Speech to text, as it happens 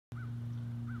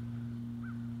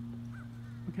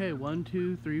Okay, 1,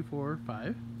 2, 3, 4,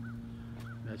 5.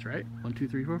 That's right. 1, 2,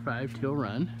 3, 4, 5. Teal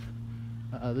Run.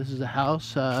 This is a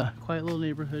house, quiet little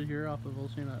neighborhood here off of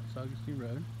Old St. Augustine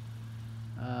Road.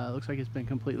 Looks like it's been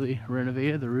completely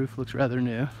renovated. The roof looks rather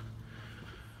new.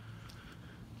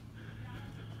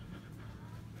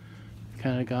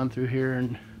 Kind of gone through here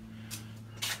and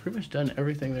pretty much done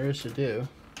everything there is to do.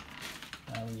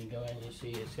 When you go in, you see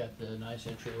it's got the nice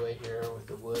entryway here with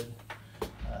the wood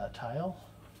tile.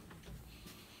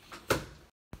 Go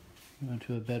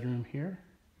into a bedroom here.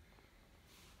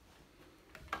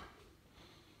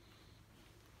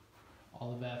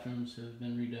 All the bathrooms have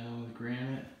been redone with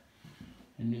granite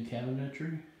and new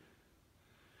cabinetry.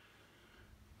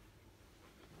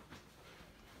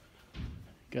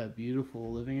 Got a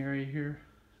beautiful living area here.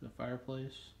 The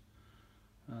fireplace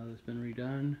that's been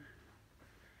redone.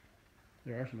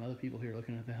 There are some other people here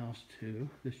looking at the house too.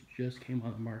 This just came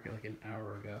on the market like an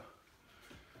hour ago.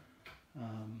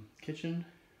 Kitchen,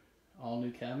 all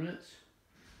new cabinets,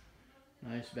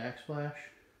 nice backsplash,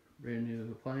 brand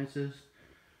new appliances.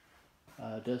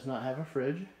 Does not have a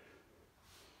fridge,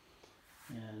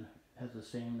 and has the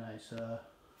same nice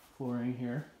flooring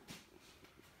here.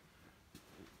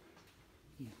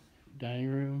 Dining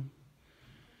room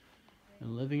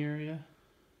and living area.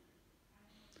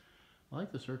 I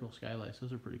like the circle skylights,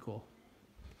 those are pretty cool.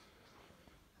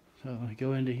 So I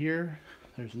go into here,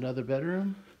 there's another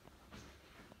bedroom.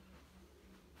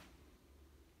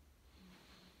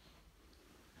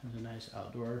 Has a nice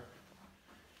outdoor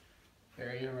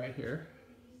area right here.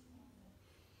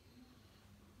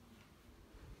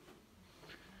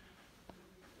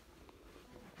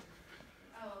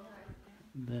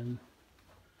 And then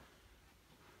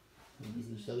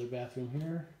this other bathroom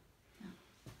here.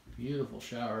 Beautiful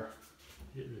shower.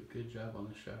 You did a good job on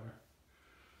the shower.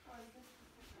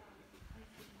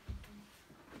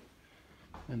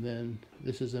 And then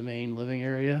this is the main living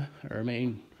area, or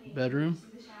main bedroom.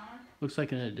 Looks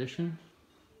like an addition.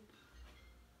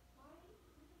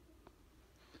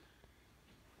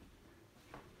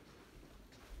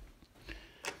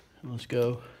 And let's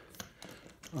go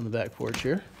on the back porch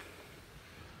here.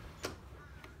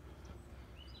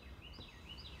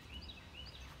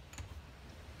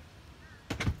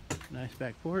 Nice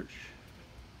back porch.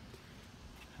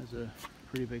 Has a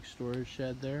pretty big storage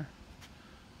shed there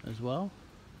as well.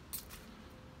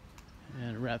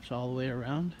 And it wraps all the way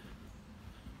around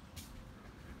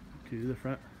to the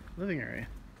front living area.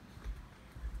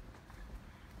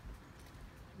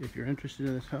 If you're interested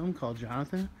in this home, call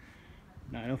Jonathan,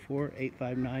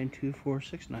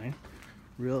 904-859-2469,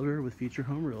 Realtor with Future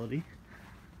Home Realty.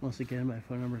 Once again, my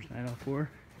phone number is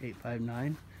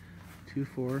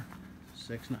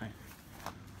 904-859-2469.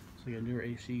 So you got a newer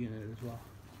AC unit as well.